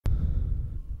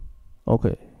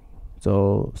Okay,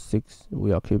 so 6,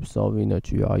 we are keep solving the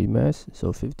GRE math.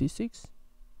 So 56,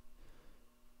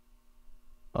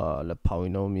 the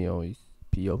polynomial is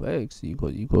p of x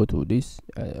equal to this,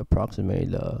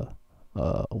 approximate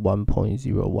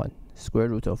 1.01, square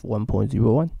root of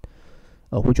 1.01.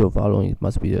 Which of following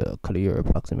must be a clear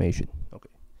approximation. Okay,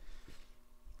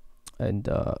 and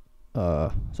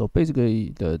so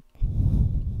basically the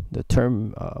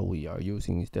term we are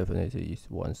using is definitely is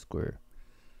 1 square.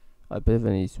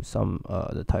 Definitely is some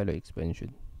the Taylor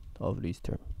expansion of this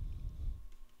term.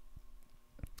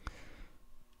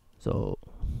 So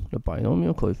the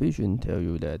binomial coefficient tell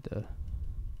you that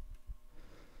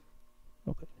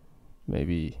okay,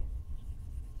 maybe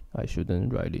I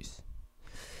shouldn't write this.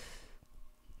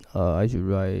 I should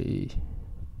write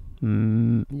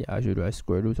I should write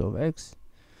square root of x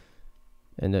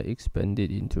and expand it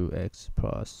into x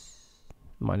plus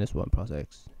minus 1 plus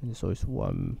x, and so it's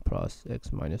 1 plus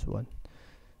x minus 1,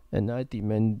 and I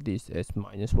demand this s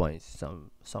minus 1 is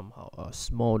somehow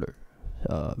smaller,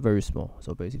 very small.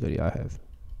 So basically I have,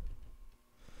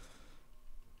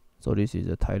 so this is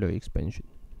a Taylor expansion.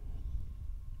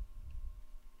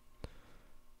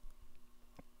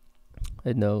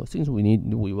 And now since we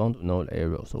want to know the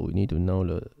error, so we need to know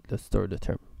the third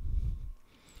term.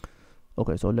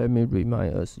 Okay, so let me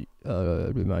remind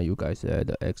you guys that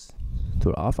the x to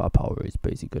the alpha power is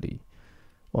basically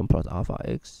 1 plus alpha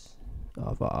x,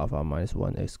 alpha minus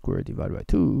 1 x squared divided by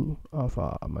 2,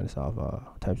 alpha minus alpha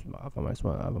times alpha minus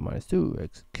 1 alpha minus 2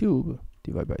 x cubed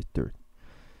divided by 3.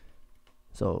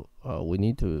 So we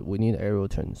need arrow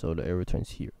turn, so the arrow turn is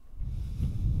here.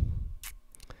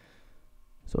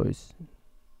 So it's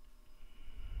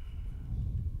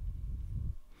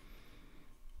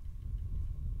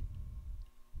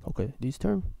okay, this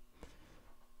term.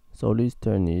 So this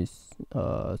term is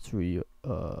 3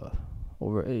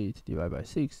 over 8 divided by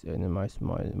 6, and then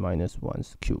minus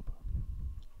 1's cube.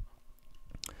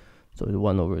 So it's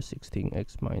 1 over 16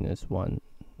 x minus 1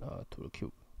 to the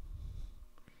cube.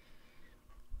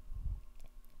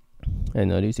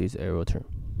 And this is arrow term.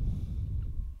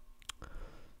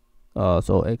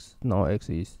 So x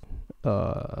is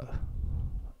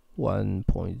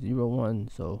 1.01.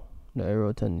 So the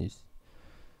arrow term is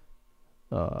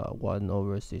 1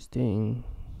 over 16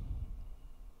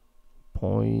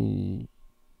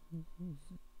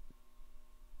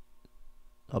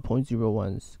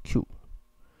 0.01's cube.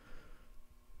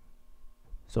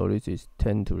 So this is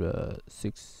 10 to the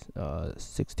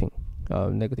 16,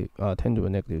 negative 10 to the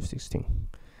negative 16.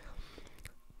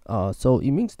 So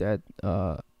it means that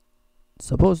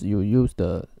suppose you use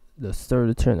the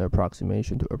third term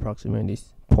approximation to approximate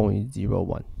this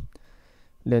 0.01,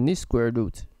 then this square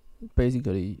root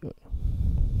basically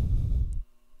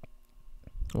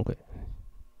okay.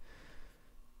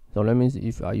 So that means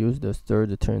if I use the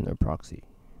third term approximation,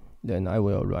 then I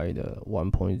will write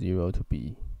 1.0 to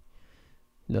be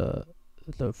the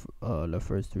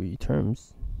first 3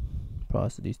 terms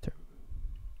plus this term.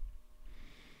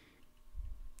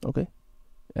 Okay,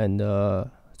 and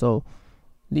so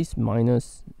this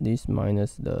minus the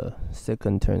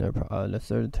second term, the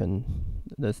third term,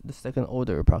 the second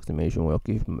order approximation will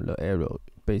give the arrow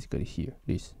basically here,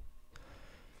 this.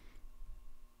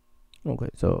 Okay,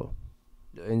 so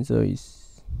the answer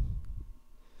is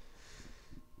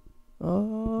the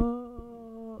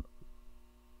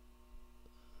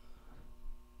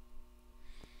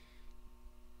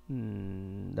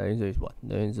answer is what?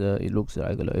 The answer, it looks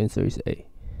like the answer is A.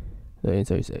 The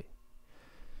answer is A.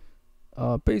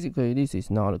 Basically, this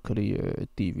is not a clear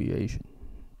derivation.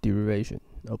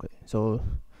 Okay, so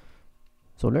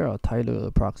there are Taylor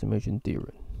approximation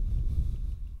theorem.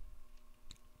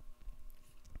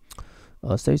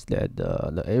 Says that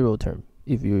the arrow term,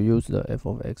 if you use the f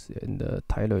of x and the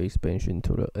Taylor expansion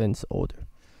to the nth order,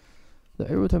 the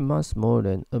arrow term must more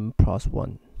than n plus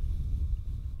 1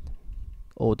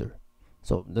 order.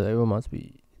 So the arrow must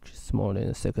be smaller than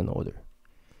the second order.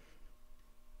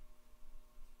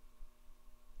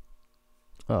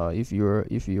 If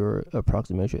your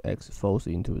approximation x falls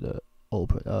into the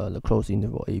closed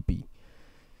interval AB,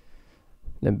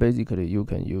 then basically you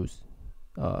can use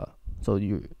so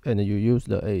you use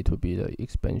the A to be the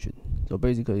expansion. So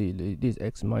basically this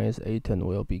x minus a term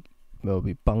will be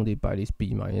bounded by this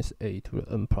b minus a to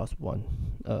the n plus 1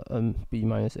 n b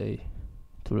minus a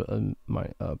to the n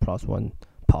plus 1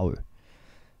 power,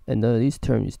 and this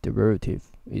term is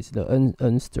derivative, is the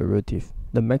n's derivative,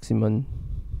 the maximum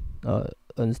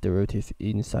n's derivative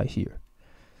inside here.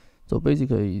 So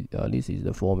basically this is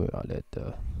the formula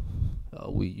that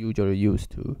we usually use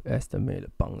to estimate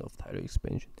the bound of Taylor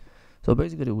expansion. So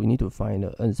basically, we need to find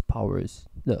the n's powers,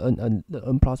 the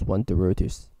n plus 1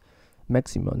 derivatives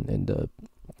maximum, and the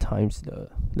times the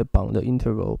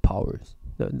interval powers,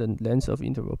 the length of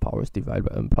interval powers divided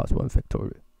by n plus 1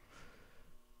 factorial.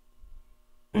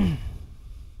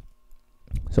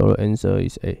 So the answer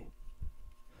is A.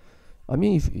 I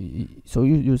mean, if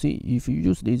you see, if you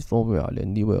use this formula,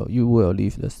 then you will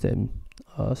leave the same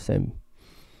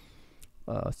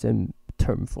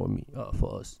term for me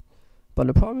for us. But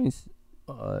the problem is,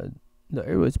 the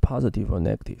error is positive or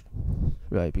negative,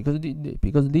 right?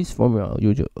 Because this formula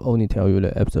usually only tell you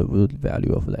the absolute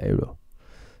value of the error.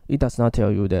 It does not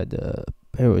tell you that the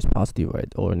error is positive,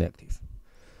 right, or negative.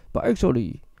 But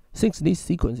actually, since this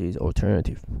sequence is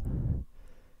alternative,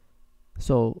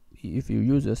 so if you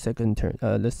use the second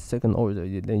order,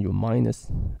 then you minus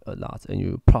a lot and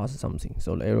you plus something,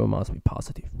 so the error must be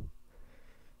positive.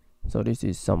 So this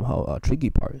is somehow a tricky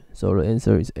part. So the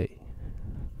answer is A.